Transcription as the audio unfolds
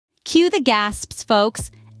Cue the gasps,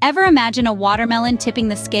 folks. Ever imagine a watermelon tipping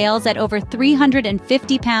the scales at over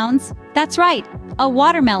 350 pounds? That's right, a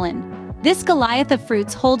watermelon. This Goliath of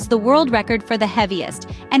fruits holds the world record for the heaviest,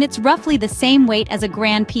 and it's roughly the same weight as a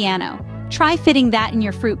grand piano. Try fitting that in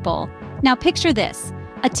your fruit bowl. Now picture this.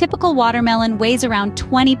 A typical watermelon weighs around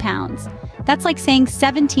 20 pounds. That's like saying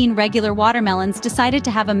 17 regular watermelons decided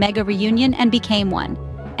to have a mega reunion and became one.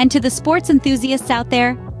 And to the sports enthusiasts out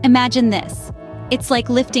there, imagine this. It's like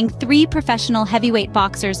lifting 3 professional heavyweight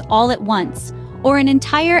boxers all at once, or an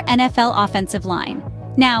entire NFL offensive line.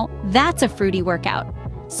 Now, that's a fruity workout.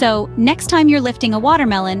 So, next time you're lifting a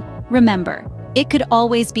watermelon, remember, it could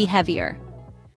always be heavier.